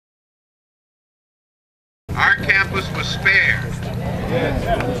Our campus was spared.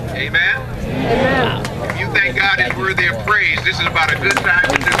 Amen? Amen. If you think God is worthy of praise, this is about a good time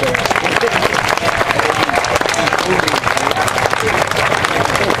to do it.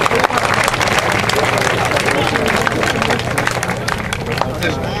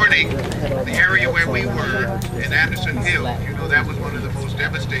 This morning, the area where we were in Anderson Hill, you know that was one of the most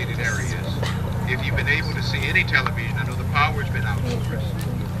devastated areas. If you've been able to see any television, I know the power's been out for us.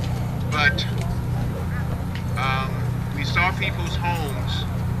 But we saw people's homes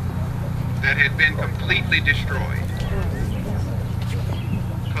that had been completely destroyed,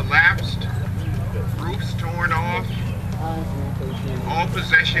 collapsed, roofs torn off, all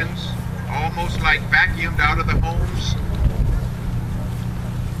possessions almost like vacuumed out of the homes.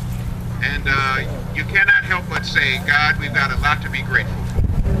 And you cannot help but say, God, we've got a lot to be grateful for.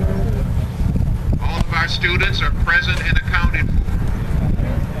 All of our students are present and accounted for,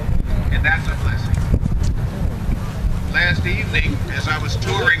 and that's a blessing. Last evening, as I was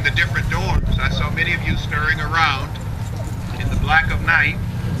touring the different dorms, I saw many of you stirring around in the black of night.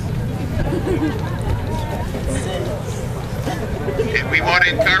 And we want to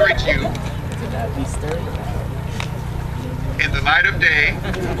encourage you, in the light of day,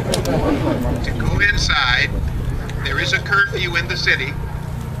 to go inside. There is a curfew in the city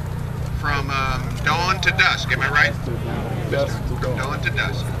from dawn to dusk. Am I right? From dawn to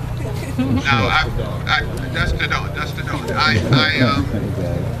dusk. Now, dusk to dawn.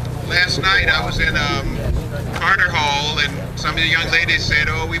 Last night I was in Carter Hall, and some of the young ladies said,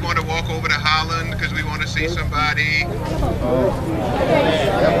 "Oh, we want to walk over to Holland because we want to see somebody."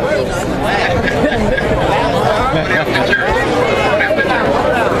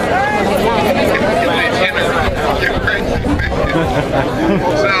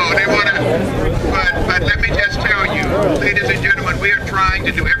 So they want to, but let me just tell you, ladies and gentlemen, we are trying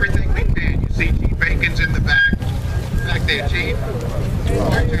to do everything we can. You see Chief Bacon's in the back there, Chief.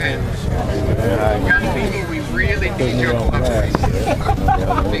 Raise your hands. Young people, we really need your cooperation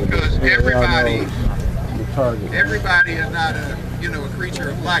because everybody is not a creature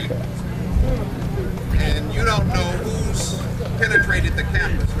of light, and you don't know who's penetrated the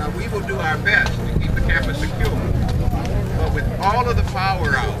campus. Now, we will do our best to keep the campus secure, but with all of the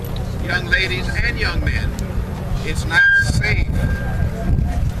power out, young ladies and young men, it's not safe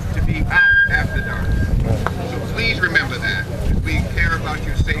to be out after dark. So please remember that. We care about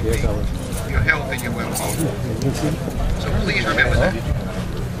your safety, your health, and your well-being. So please remember that.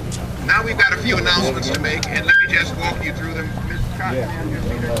 Now we've got a few announcements to make, and let me just walk you through them. Ms. Cotton,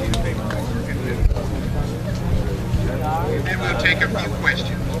 and then we'll take a few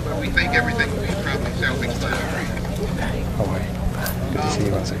questions, but we think everything will be probably self-explanatory.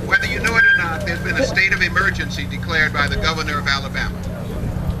 Whether you know it or not, there's been a state of emergency declared by the governor of Alabama.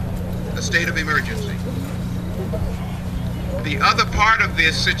 A state of emergency. The other part of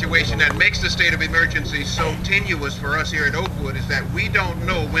this situation that makes the state of emergency so tenuous for us here at Oakwood is that we don't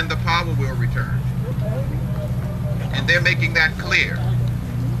know when the power will return. And they're making that clear.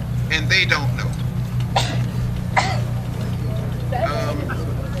 And they don't know.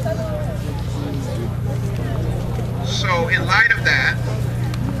 So in light of that,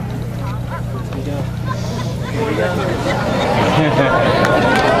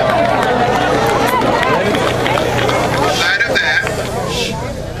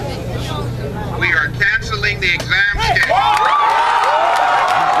 we are canceling the exam schedule.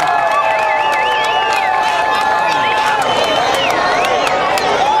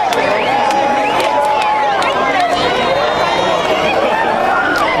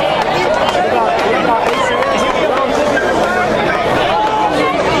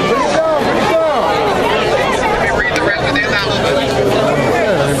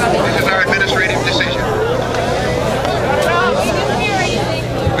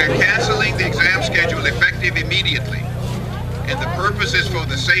 Immediately, and the purpose is for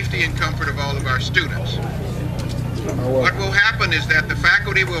the safety and comfort of all of our students. What will happen is that the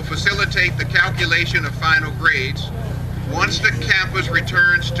faculty will facilitate the calculation of final grades once the campus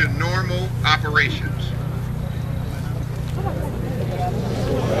returns to normal operations.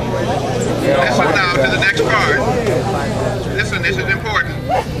 Listen now to the next part. Listen, this is important.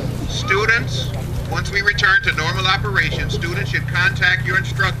 Students, once we return to normal operations, students should contact your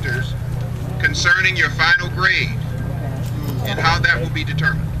instructors concerning your final grade and how that will be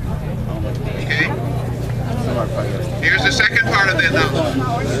determined. Okay? Here's the second part of the announcement.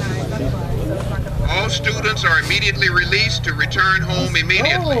 All students are immediately released to return home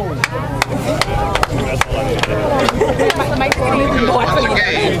immediately. Because once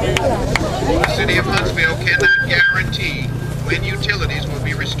again, the city of Huntsville cannot guarantee when utilities will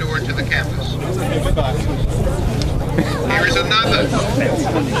be restored to the campus. Here is another.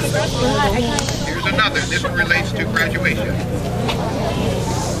 Here's another. This one relates to graduation.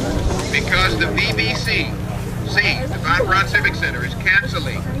 Because the VBC, the Von Braun Civic Center, is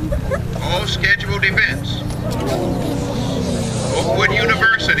canceling all scheduled events, Oakwood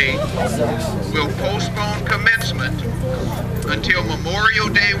University will postpone commencement until Memorial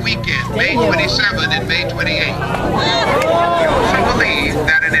Day weekend, May 27 and May 28. We also believe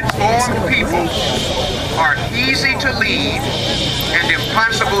that an informed people are easy to lead and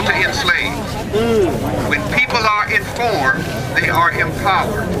impossible to enslave. When people are informed, they are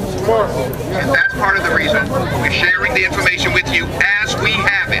empowered. And that's part of the reason we're sharing the information with you as we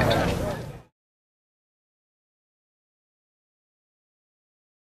have it.